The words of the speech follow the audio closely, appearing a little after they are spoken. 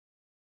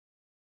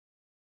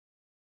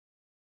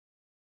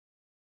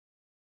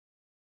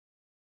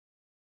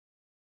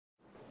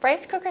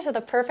Rice cookers are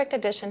the perfect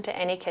addition to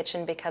any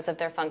kitchen because of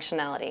their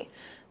functionality.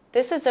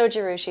 This is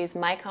Zojirushi's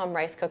MyCom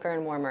rice cooker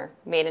and warmer,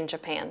 made in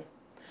Japan.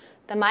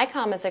 The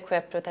MyCom is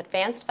equipped with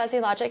advanced fuzzy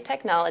logic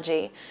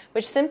technology,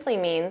 which simply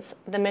means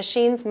the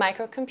machine's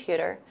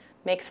microcomputer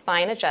makes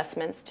fine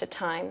adjustments to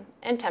time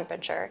and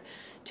temperature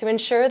to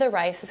ensure the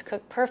rice is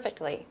cooked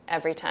perfectly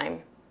every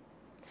time.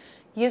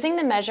 Using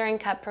the measuring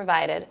cup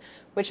provided,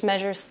 which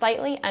measures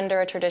slightly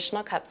under a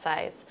traditional cup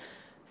size,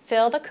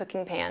 fill the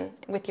cooking pan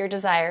with your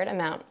desired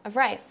amount of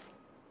rice.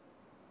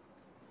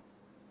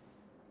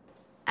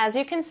 As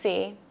you can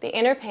see, the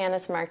inner pan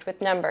is marked with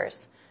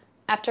numbers.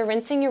 After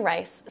rinsing your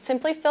rice,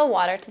 simply fill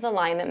water to the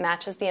line that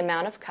matches the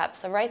amount of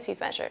cups of rice you've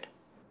measured.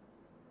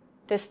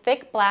 This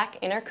thick black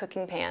inner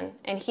cooking pan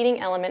and heating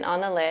element on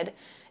the lid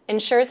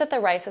ensures that the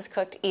rice is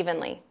cooked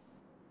evenly.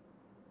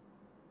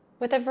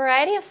 With a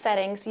variety of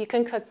settings, you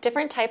can cook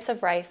different types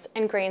of rice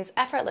and grains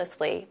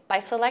effortlessly by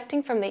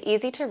selecting from the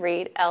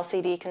easy-to-read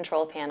LCD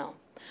control panel.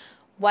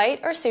 White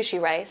or sushi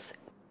rice,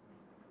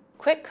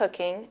 quick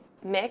cooking,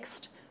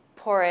 mixed,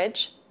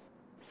 porridge,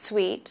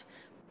 sweet,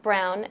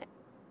 brown,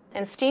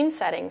 and steam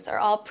settings are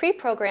all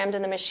pre-programmed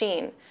in the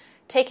machine,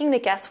 taking the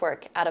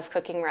guesswork out of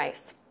cooking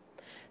rice.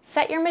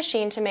 Set your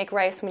machine to make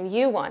rice when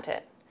you want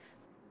it.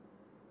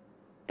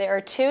 There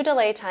are 2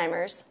 delay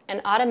timers and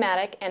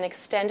automatic and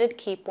extended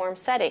keep warm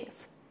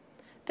settings.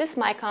 This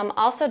MyCom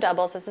also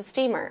doubles as a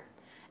steamer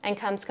and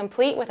comes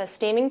complete with a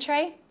steaming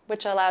tray,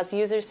 which allows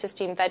users to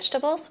steam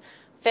vegetables,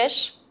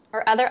 fish,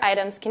 or other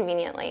items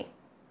conveniently.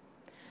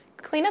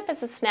 Cleanup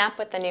is a snap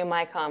with the new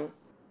MyCom.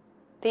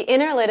 The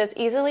inner lid is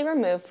easily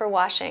removed for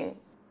washing,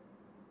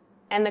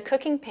 and the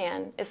cooking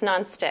pan is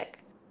non-stick.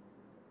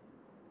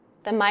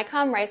 The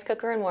MyCom rice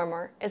cooker and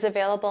warmer is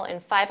available in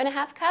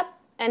 5.5 cup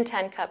and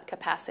 10 cup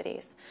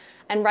capacities,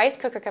 and rice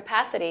cooker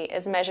capacity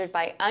is measured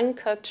by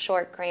uncooked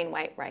short grain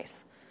white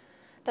rice.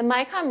 The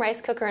MyCom rice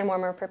cooker and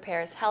warmer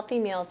prepares healthy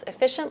meals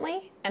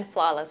efficiently and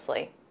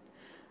flawlessly.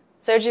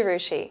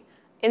 Zojirushi,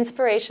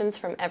 inspirations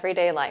from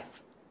everyday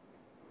life.